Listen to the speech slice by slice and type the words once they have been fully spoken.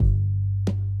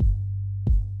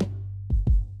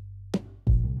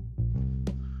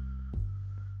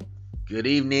Good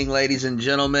evening, ladies and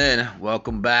gentlemen.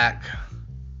 Welcome back.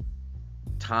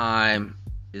 Time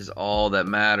is all that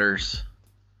matters.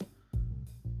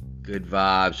 Good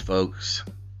vibes, folks.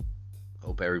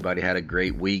 Hope everybody had a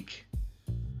great week.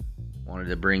 Wanted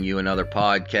to bring you another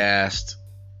podcast.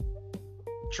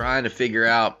 Trying to figure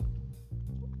out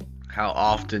how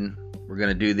often we're going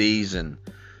to do these and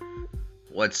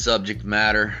what subject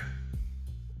matter.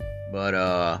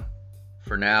 But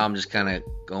for now, I'm just kind of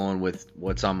going with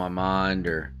what's on my mind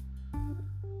or,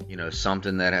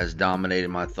 something that has dominated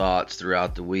my thoughts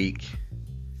throughout the week.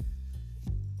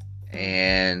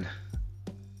 And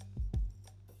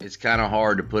it's kind of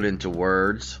hard to put into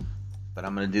words, but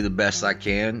I'm going to do the best I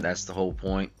can. That's the whole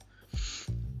point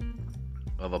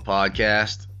of a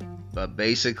podcast. But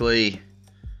basically,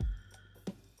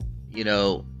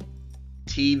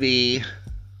 TV,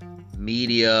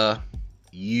 media,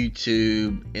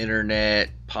 YouTube, internet,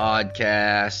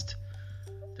 podcast,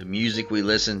 the music we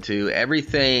listen to,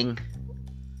 everything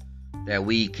that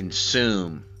we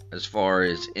consume as far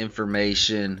as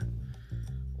information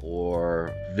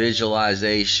or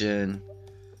visualization,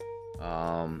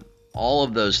 all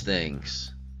of those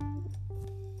things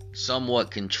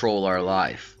somewhat control our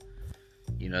life.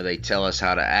 They tell us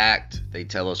how to act, they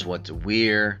tell us what to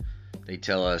wear, they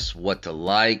tell us what to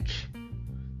like,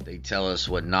 they tell us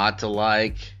what not to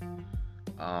like.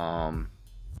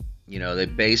 They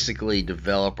basically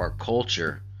develop our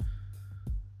culture,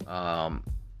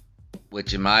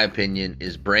 which in my opinion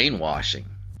is brainwashing.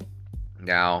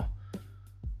 Now,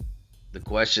 the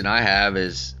question I have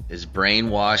is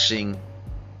brainwashing,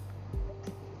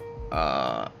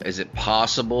 is it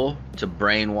possible to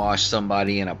brainwash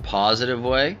somebody in a positive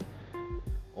way?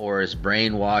 Or is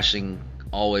brainwashing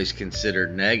always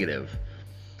considered negative?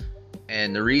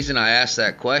 And the reason I ask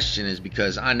that question is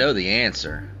because I know the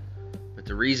answer. But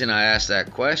the reason I ask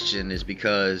that question is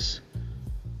because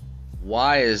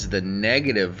why is the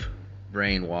negative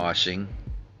brainwashing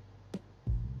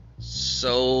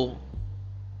so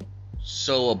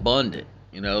abundant?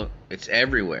 It's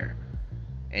everywhere.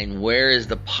 And where is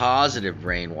the positive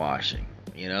brainwashing?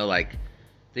 Like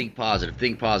think positive,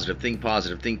 think positive, think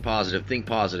positive, think positive, think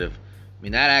positive.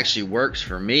 That actually works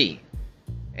for me.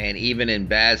 And even in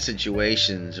bad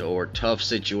situations or tough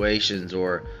situations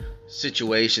or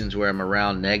situations where I'm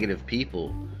around negative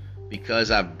people, because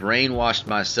I've brainwashed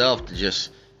myself to just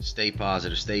stay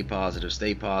positive, stay positive,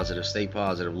 stay positive, stay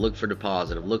positive, look for the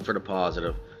positive,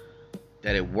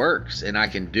 that it works and I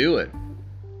can do it.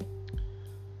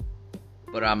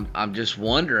 But I'm just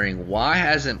wondering, why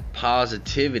hasn't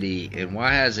positivity and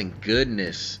why hasn't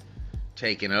goodness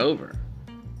taken over?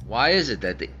 Why is it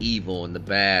that the evil and the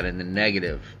bad and the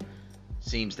negative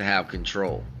seems to have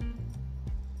control?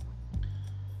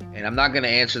 And I'm not going to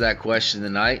answer that question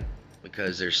tonight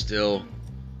because there's still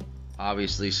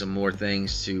obviously some more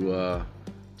things to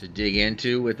dig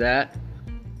into with that.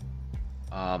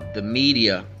 The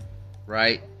media,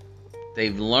 right?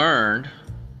 They've learned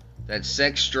that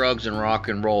sex, drugs, and rock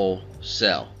and roll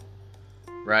sell,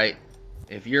 right?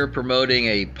 If you're promoting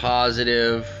a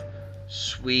positive,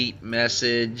 sweet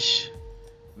message,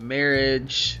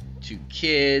 marriage, 2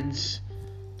 kids,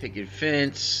 picket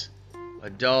fence, a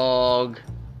dog,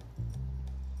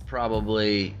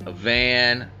 probably a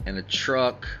van and a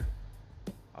truck,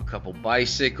 a couple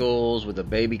bicycles with a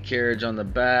baby carriage on the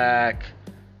back,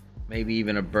 maybe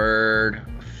even a bird,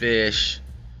 a fish,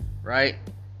 right?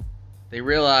 They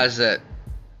realize that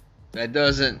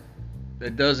doesn't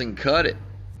cut it.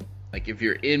 Like if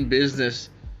you're in business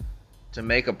to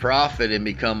make a profit and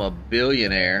become a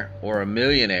billionaire or a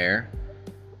millionaire,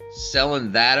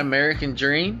 selling that American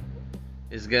dream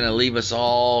is going to leave us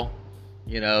all,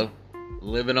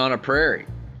 living on a prairie.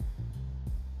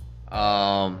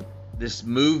 This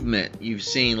movement you've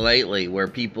seen lately where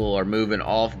people are moving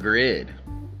off grid,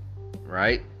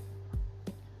 right?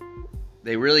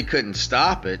 They really couldn't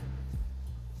stop it.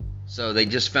 So they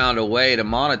just found a way to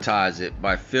monetize it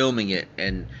by filming it.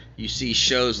 And you see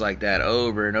shows like that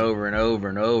over and over and over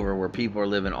and over where people are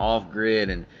living off grid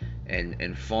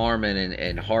and farming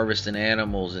and harvesting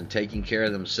animals and taking care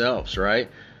of themselves, right?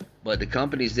 But the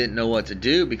companies didn't know what to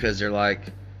do because they're like,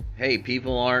 hey,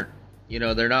 people aren't,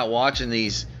 they're not watching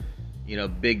these,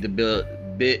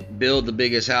 build the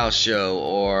biggest house show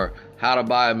or how to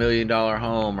buy $1 million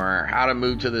home or how to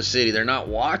move to the city. They're not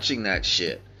watching that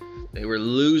shit. They were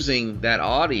losing that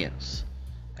audience.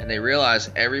 And they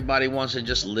realized everybody wants to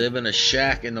just live in a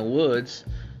shack in the woods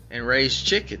and raise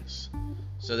chickens.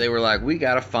 So they were like, we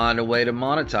got to find a way to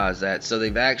monetize that. So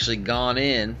they've actually gone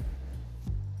in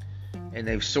and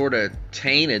they've sort of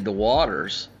tainted the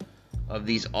waters of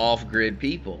these off-grid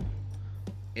people.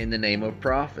 in the name of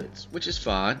profits, which is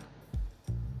fine.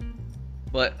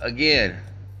 But again,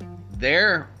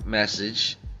 their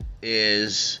message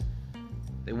is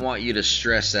they want you to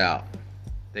stress out.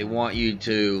 They want you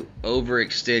to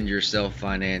overextend yourself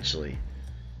financially.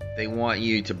 They want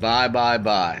you to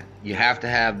buy. You have to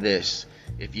have this.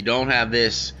 If you don't have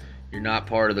this, you're not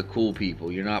part of the cool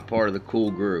people. You're not part of the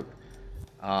cool group.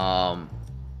 And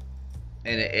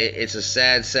it's a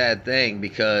sad thing,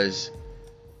 because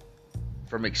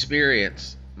from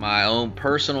experience, my own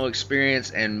personal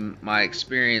experience and my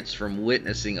experience from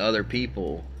witnessing other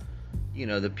people,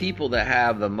 the people that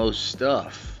have the most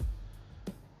stuff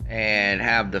and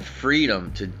have the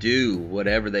freedom to do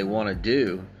whatever they want to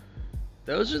do,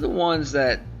 those are the ones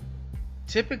that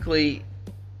typically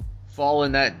fall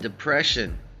in that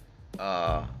depression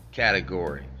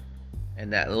category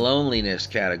and that loneliness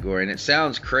category. And it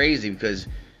sounds crazy, because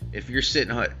if you're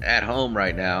sitting at home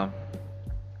right now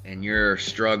and you're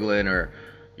struggling, or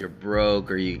you're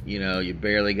broke, or you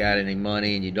barely got any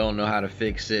money and you don't know how to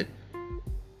fix it,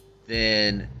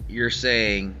 then you're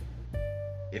saying,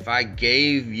 if I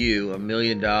gave you $1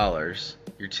 million,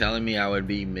 you're telling me I would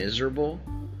be miserable?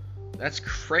 That's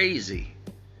crazy.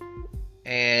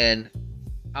 And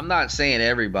I'm not saying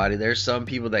everybody. There's some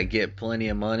people that get plenty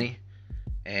of money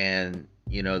and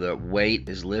the weight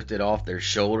is lifted off their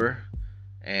shoulder,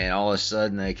 and all of a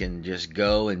sudden they can just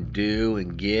go and do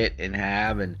and get and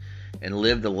have and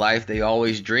live the life they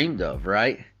always dreamed of,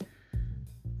 right?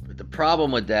 But the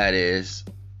problem with that is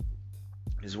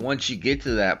once you get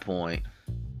to that point,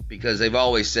 because they've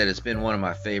always said, it's been one of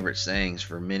my favorite sayings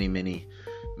for many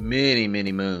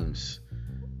moons,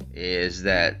 is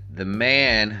that the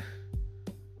man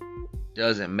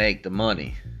doesn't make the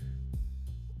money.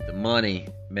 The money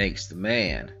makes the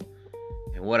man.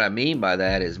 And what I mean by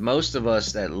that is, most of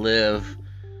us that live,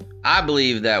 I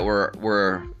believe that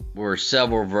we're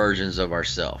several versions of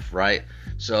ourselves, right?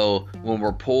 So when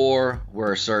we're poor,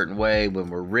 we're a certain way. When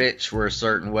we're rich, we're a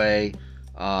certain way.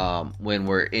 When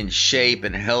we're in shape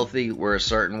and healthy, we're a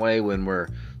certain way. When we're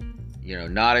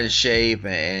not in shape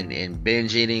and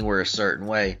binge eating, we're a certain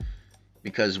way.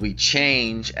 Because we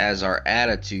change as our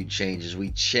attitude changes.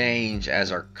 We change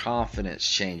as our confidence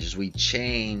changes. We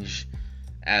change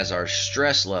as our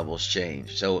stress levels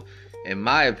change. So in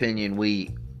my opinion,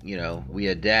 we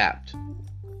adapt.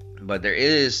 But there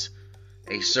is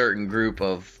a certain group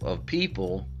of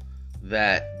people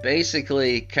that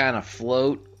basically kind of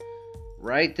float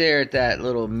right there at that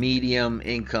little medium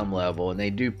income level, and they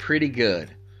do pretty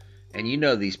good. And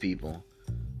these people.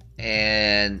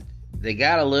 And they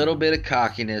got a little bit of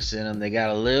cockiness in them. They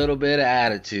got a little bit of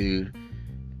attitude,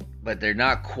 but they're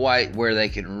not quite where they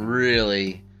can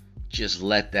really just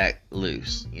let that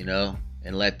loose,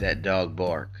 and let that dog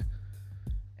bark.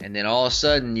 And then all of a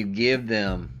sudden you give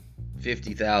them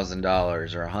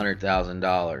 $50,000 or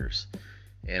 $100,000,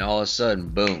 and all of a sudden,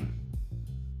 boom,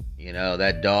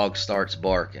 that dog starts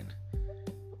barking.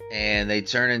 And they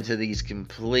turn into these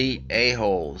complete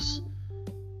a-holes.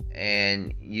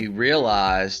 And you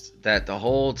realized that the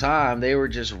whole time they were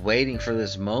just waiting for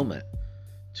this moment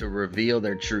to reveal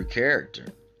their true character.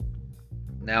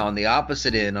 Now, on the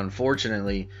opposite end,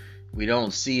 unfortunately, we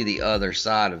don't see the other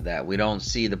side of that. We don't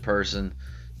see the person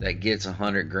that gets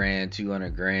 $100 grand,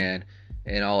 $200 grand,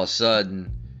 and all of a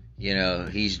sudden,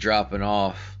 he's dropping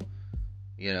off,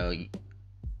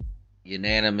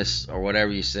 unanimous, or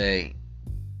whatever you say,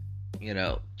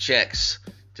 checks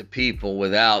to people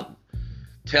without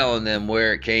telling them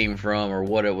where it came from or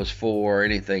what it was for or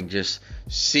anything. Just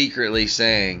secretly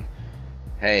saying,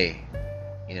 hey,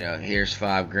 here's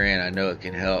 $5 grand. I know it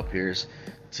can help. Here's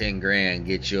 10 grand.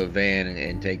 Get you a van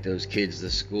and take those kids to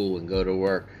school and go to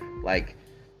work. Like,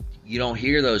 you don't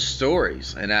hear those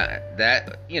stories. And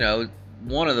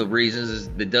one of the reasons is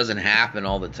it doesn't happen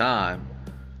all the time.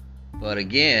 But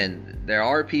again, there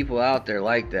are people out there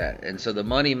like that. And so the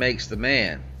money makes the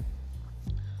man.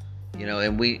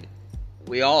 And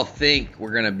we all think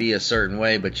we're going to be a certain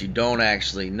way, but you don't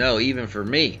actually know. Even for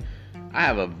me, I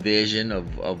have a vision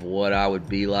of what I would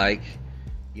be like,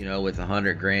 with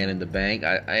 $100 grand in the bank.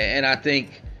 I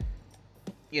think,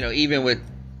 even with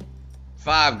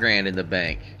 $5 grand in the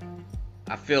bank,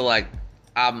 I feel like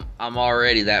I'm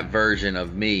already that version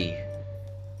of me,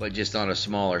 but just on a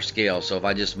smaller scale. So if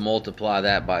I just multiply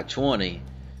that by 20,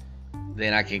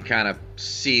 then I can kind of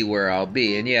see where I'll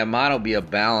be. And yeah, mine will be a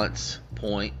balance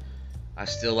point. I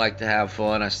still like to have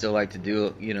fun. I still like to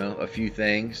do, a few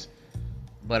things.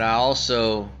 But I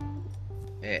also,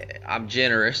 I'm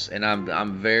generous, and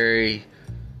I'm very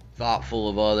thoughtful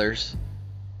of others.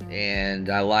 And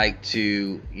I like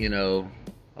to,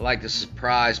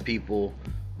 surprise people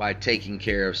by taking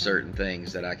care of certain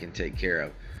things that I can take care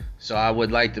of. So I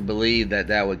would like to believe that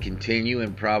that would continue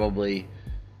and probably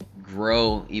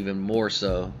grow even more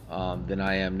so than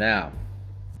I am now.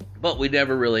 But we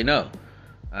never really know.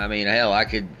 I mean, hell, I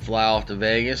could fly off to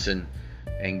Vegas and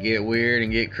get weird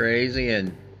and get crazy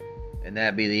and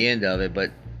that be the end of it.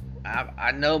 But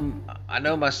I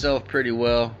know myself pretty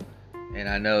well, and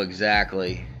I know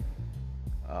exactly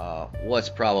what's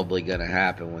probably going to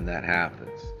happen when that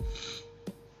happens.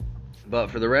 But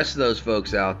for the rest of those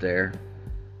folks out there,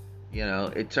 you know,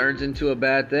 it turns into a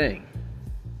bad thing.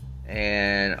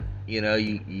 And, you know,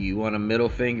 you want to middle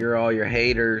finger all your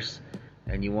haters,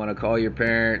 and you want to call your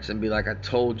parents and be like, I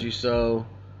told you so.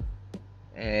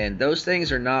 And those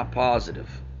things are not positive.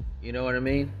 You know what I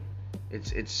mean?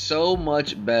 It's so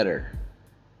much better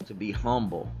to be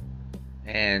humble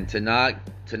and to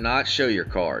not show your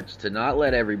cards, to not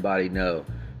let everybody know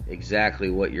exactly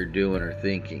what you're doing or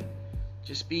thinking.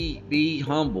 Just be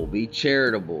humble, be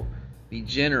charitable, be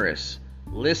generous,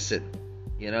 listen.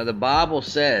 You know, the Bible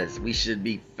says we should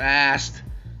be fast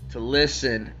to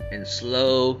listen and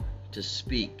slow to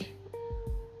speak.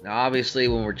 Now, obviously,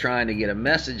 when we're trying to get a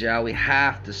message out, we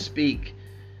have to speak.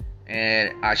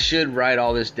 And I should write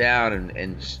all this down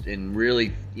and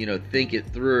really, you know, think it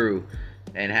through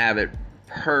and have it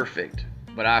perfect.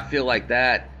 But I feel like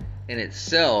that in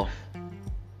itself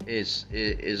is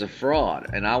a fraud.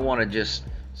 And I want to just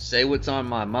say what's on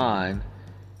my mind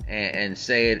and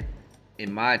say it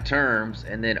in my terms.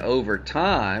 And then over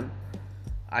time,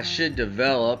 I should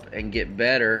develop and get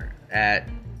better at,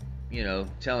 you know,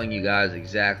 telling you guys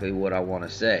exactly what I want to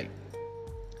say.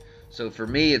 So for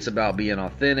me, it's about being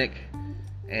authentic,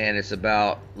 and it's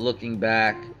about looking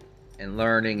back and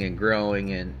learning and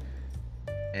growing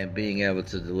and being able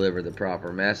to deliver the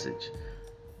proper message.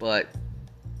 But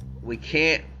we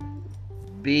can't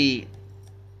be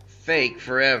fake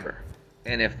forever.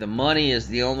 And if the money is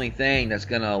the only thing that's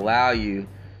going to allow you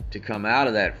to come out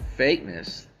of that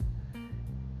fakeness,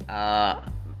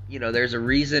 you know, there's a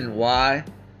reason why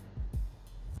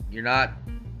you're not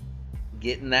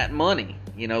getting that money.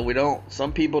 You know,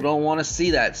 some people don't want to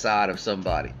see that side of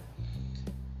somebody.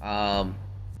 But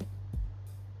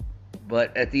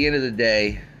at the end of the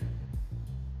day,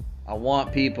 I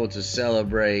want people to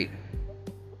celebrate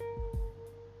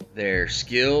their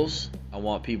skills. I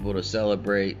want people to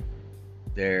celebrate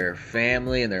their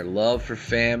family and their love for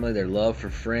family, their love for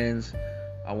friends.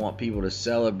 I want people to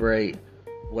celebrate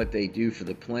what they do for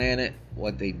the planet,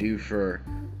 what they do for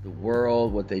the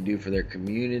world, what they do for their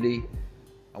community.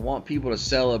 I want people to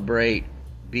celebrate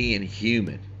being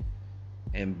human.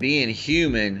 And being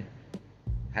human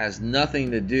has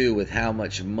nothing to do with how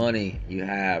much money you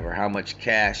have or how much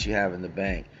cash you have in the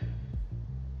bank.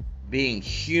 Being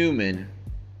human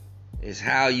is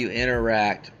how you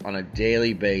interact on a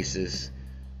daily basis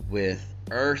with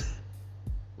Earth,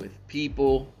 with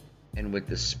people, and with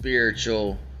the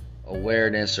spiritual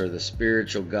awareness or the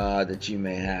spiritual God that you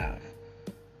may have.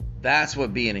 That's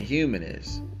what being a human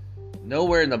is.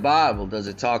 Nowhere in the Bible does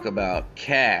it talk about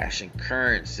cash and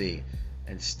currency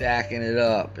and stacking it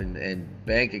up and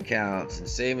bank accounts and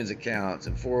savings accounts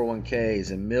and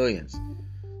 401ks and millions.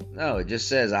 No, it just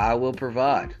says, I will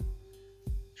provide.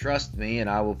 Trust me and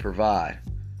I will provide.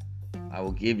 I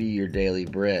will give you your daily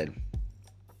bread.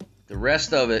 The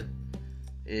rest of it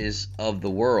is of the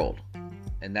world.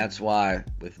 And that's why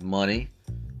with money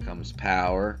comes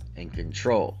power and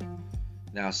control.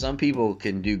 Now, some people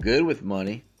can do good with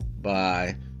money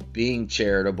by being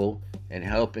charitable and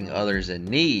helping others in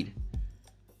need.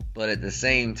 But at the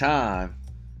same time,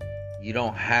 you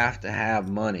don't have to have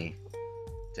money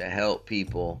to help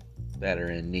people that are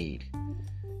in need.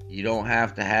 You don't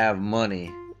have to have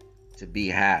money to be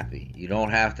happy. You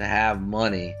don't have to have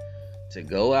money to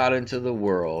go out into the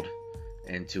world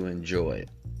and to enjoy it.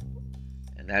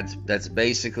 And that's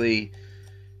basically,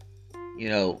 you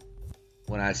know,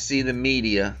 when I see the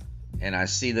media and I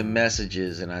see the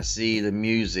messages and I see the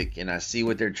music and I see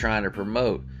what they're trying to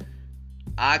promote,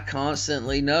 I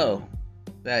constantly know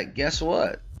that, guess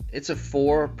what? It's a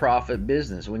for-profit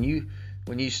business. When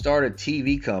you start a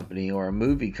TV company or a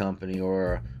movie company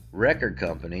or a record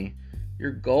company,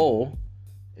 your goal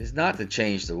is not to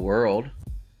change the world.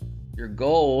 Your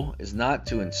goal is not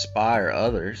to inspire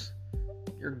others.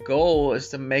 Your goal is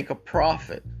to make a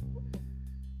profit.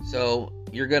 So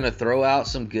you're going to throw out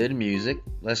some good music.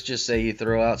 Let's just say you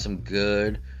throw out some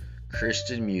good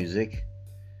Christian music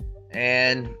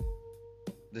and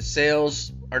the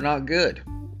sales are not good.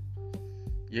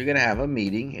 You're going to have a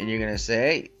meeting and you're going to say,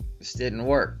 hey, this didn't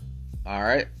work. All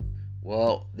right.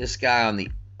 Well, this guy on the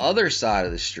other side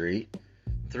of the street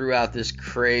threw out this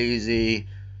crazy,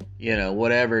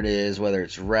 whatever it is, whether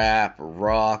it's rap or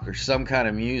rock or some kind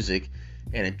of music,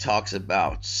 and it talks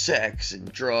about sex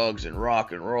and drugs and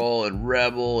rock and roll and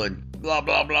rebel and blah,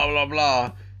 blah, blah, blah,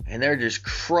 blah. And they're just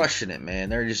crushing it, man.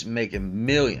 They're just making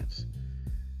millions.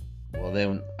 Well,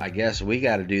 then I guess we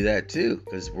got to do that too,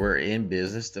 because we're in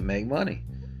business to make money.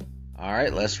 All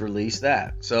right, let's release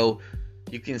that. So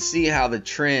you can see how the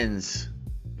trends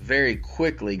very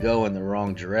quickly go in the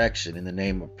wrong direction in the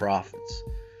name of profits.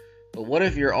 But what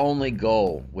if your only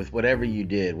goal with whatever you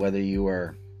did, whether you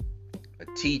were a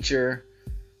teacher,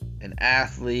 an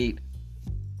athlete,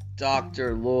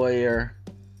 doctor, lawyer,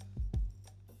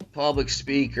 public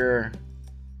speaker,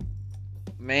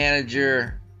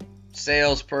 manager,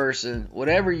 salesperson,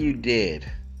 whatever you did,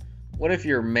 what if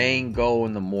your main goal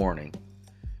in the morning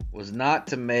was not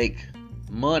to make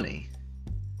money,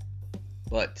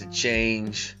 but to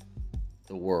change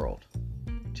the world,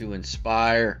 to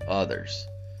inspire others,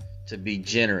 to be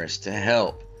generous, to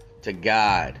help, to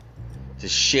guide, to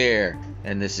share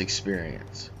in this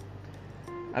experience?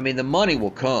 I mean, the money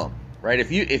will come, right?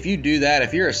 If you do that,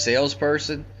 if you're a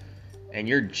salesperson and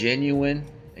you're genuine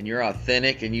and you're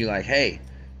authentic and you like, hey,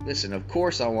 listen, of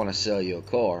course I want to sell you a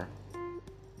car,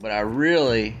 but I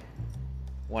really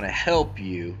want to help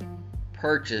you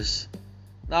purchase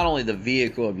not only the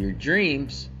vehicle of your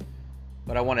dreams,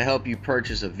 but I want to help you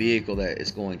purchase a vehicle that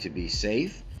is going to be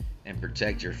safe and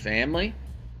protect your family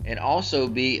and also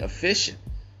be efficient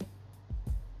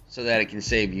so that it can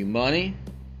save you money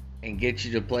and get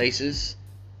you to places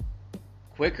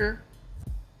quicker,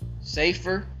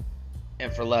 safer,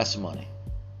 and for less money.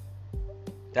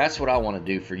 That's what I want to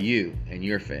do for you and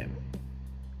your family.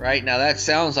 Right? Now that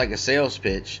sounds like a sales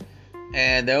pitch,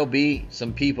 and there'll be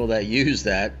some people that use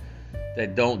that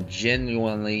don't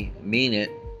genuinely mean it.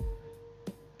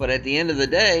 But at the end of the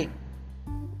day,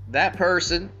 that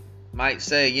person might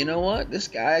say, you know what? This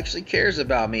guy actually cares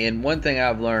about me. And one thing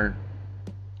I've learned,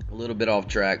 a little bit off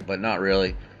track, but not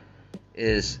really,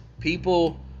 is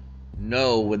people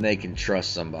know when they can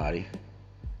trust somebody,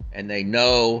 and they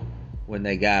know when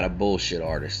they got a bullshit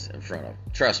artist in front of them.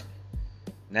 Trust me.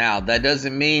 Now, that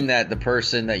doesn't mean that the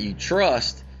person that you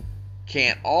trust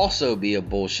can't also be a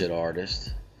bullshit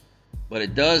artist, but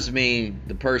it does mean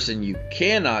the person you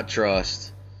cannot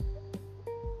trust,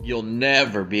 you'll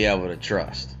never be able to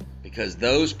trust, because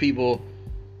those people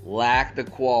lack the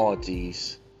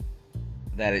qualities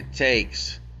that it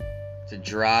takes to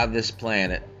drive this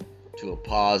planet to a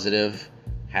positive,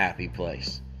 happy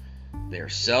place. They're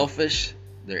selfish.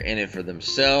 They're in it for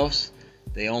themselves.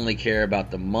 They only care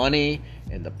about the money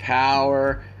and the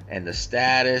power and the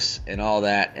status and all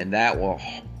that. And that will,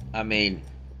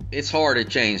 it's hard to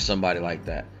change somebody like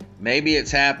that. Maybe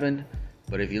it's happened,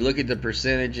 but if you look at the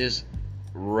percentages,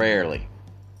 rarely.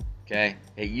 Okay?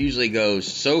 It usually goes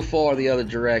so far the other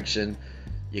direction,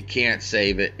 you can't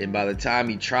save it. And by the time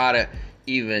you try to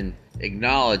even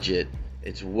acknowledge it,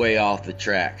 it's way off the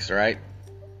tracks, right?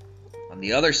 On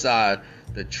the other side,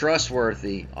 the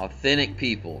trustworthy, authentic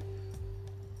people,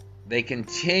 they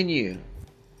continue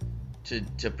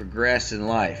to progress in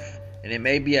life. And it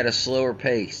may be at a slower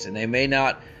pace, and they may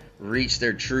not reach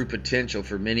their true potential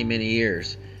for many, many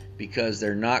years because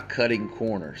they're not cutting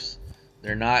corners.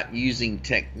 They're not using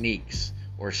techniques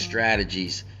or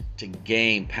strategies to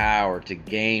gain power, to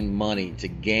gain money, to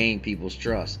gain people's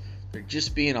trust. They're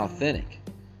just being authentic.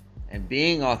 And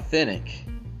being authentic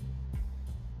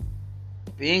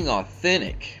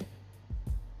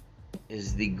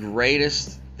is the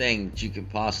greatest thing that you can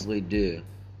possibly do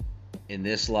in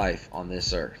this life on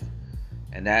this earth.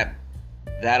 And that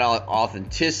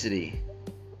authenticity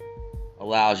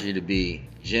allows you to be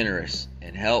generous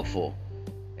and helpful.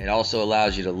 It also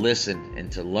allows you to listen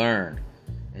and to learn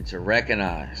and to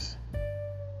recognize.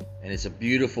 And it's a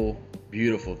beautiful,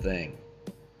 beautiful thing.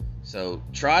 So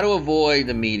try to avoid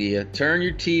the media. Turn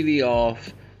your TV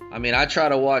off. I try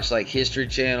to watch like History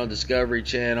Channel, Discovery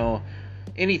Channel,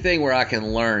 anything where I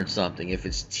can learn something. If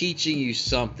it's teaching you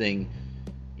something,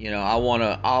 I want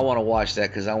to watch that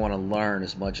because I want to learn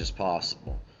as much as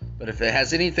possible. But if it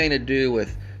has anything to do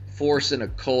with forcing a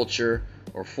culture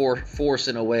or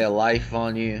forcing a way of life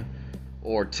on you,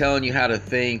 or telling you how to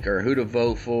think or who to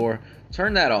vote for,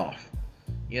 turn that off.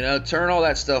 Turn all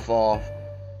that stuff off.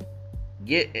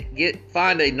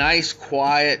 Find a nice,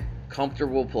 quiet,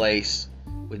 comfortable place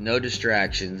with no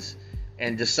distractions,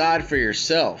 and decide for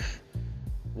yourself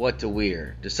what to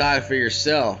wear. Decide for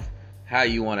yourself how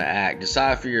you want to act.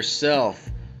 Decide for yourself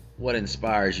what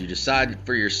inspires you. Decide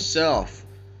for yourself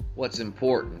what's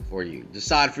important for you.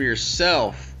 Decide for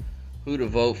yourself who to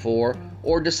vote for,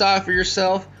 or decide for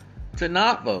yourself to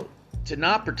not vote, to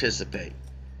not participate.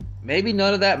 maybe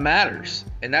none of that matters.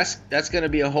 And that's going to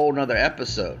be a whole nother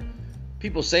episode.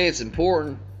 People say it's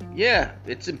important. Yeah,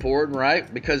 it's important,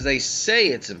 right? Because they say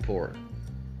it's important.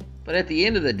 But at the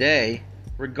end of the day,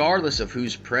 regardless of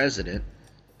who's president,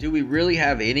 do we really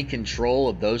have any control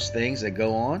of those things that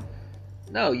go on?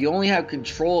 No, you only have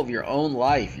control of your own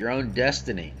life, your own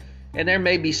destiny. And there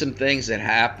may be some things that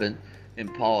happen in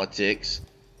politics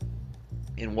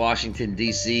in Washington,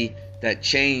 D.C. that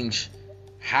change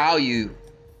how you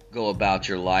go about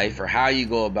your life or how you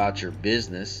go about your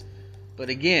business. But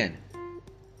again,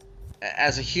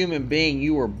 as a human being,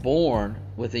 you were born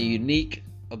with a unique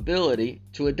ability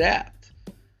to adapt.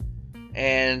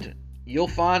 And you'll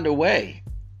find a way.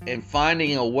 And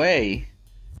finding a way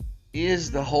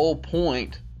is the whole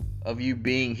point of you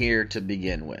being here to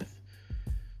begin with.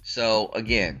 So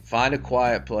again, find a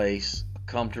quiet place, a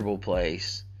comfortable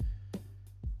place.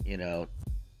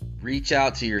 Reach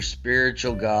out to your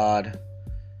spiritual God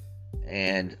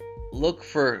and look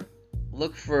for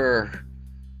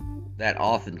that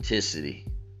authenticity,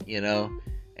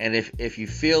 And if you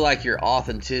feel like your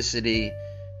authenticity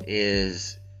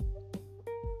is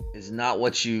not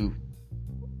what you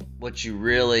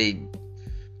really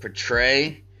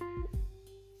portray,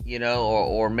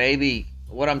 or maybe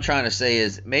what I'm trying to say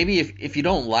is maybe if you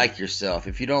don't like yourself,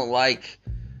 if you don't like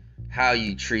how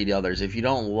you treat others, if you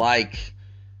don't like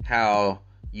how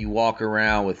you walk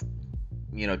around with,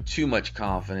 too much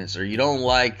confidence, or you don't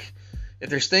like, if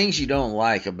there's things you don't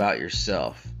like about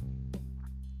yourself,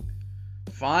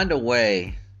 find a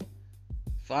way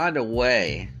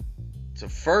to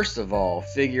first of all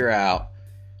figure out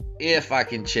if I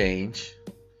can change,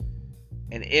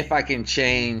 and if I can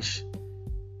change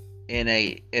in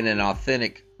an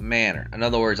authentic manner. In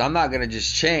other words, I'm not going to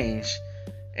just change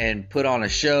and put on a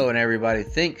show and everybody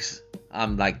thinks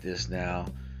I'm like this now.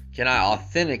 Can I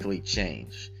authentically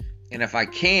change? And if I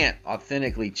can't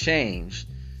authentically change,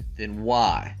 then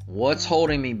why? What's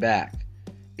holding me back?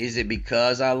 Is it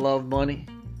because I love money?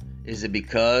 Is it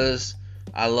because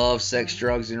I love sex,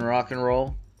 drugs, and rock and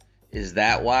roll? Is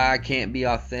that why I can't be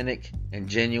authentic and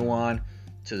genuine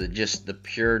to the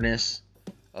pureness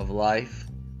of life?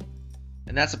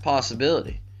 And that's a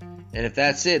possibility. And if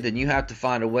that's it, then you have to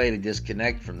find a way to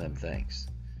disconnect from them things.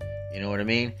 You know what I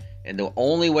mean? And the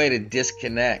only way to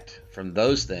disconnect from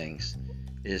those things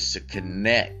is to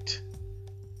connect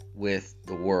with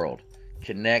the world.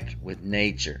 Connect with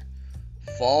nature.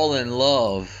 Fall in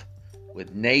love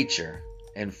with nature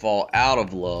and fall out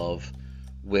of love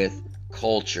with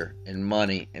culture and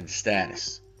money and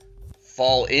status.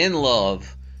 Fall in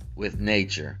love with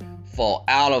nature. Fall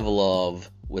out of love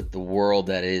with the world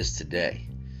that is today.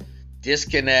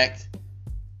 Disconnect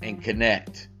and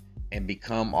connect and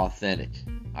become authentic.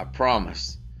 I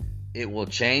promise it will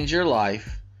change your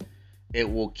life. It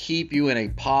will keep you in a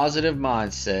positive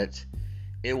mindset.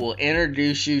 It will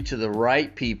introduce you to the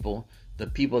right people, the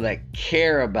people that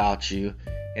care about you,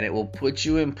 and it will put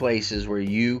you in places where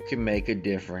you can make a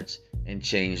difference and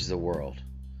change the world.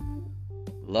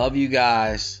 Love you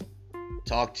guys.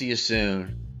 Talk to you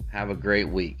soon. Have a great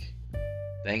week.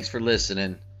 Thanks for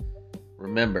listening.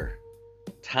 Remember,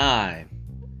 time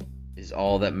is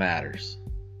all that matters.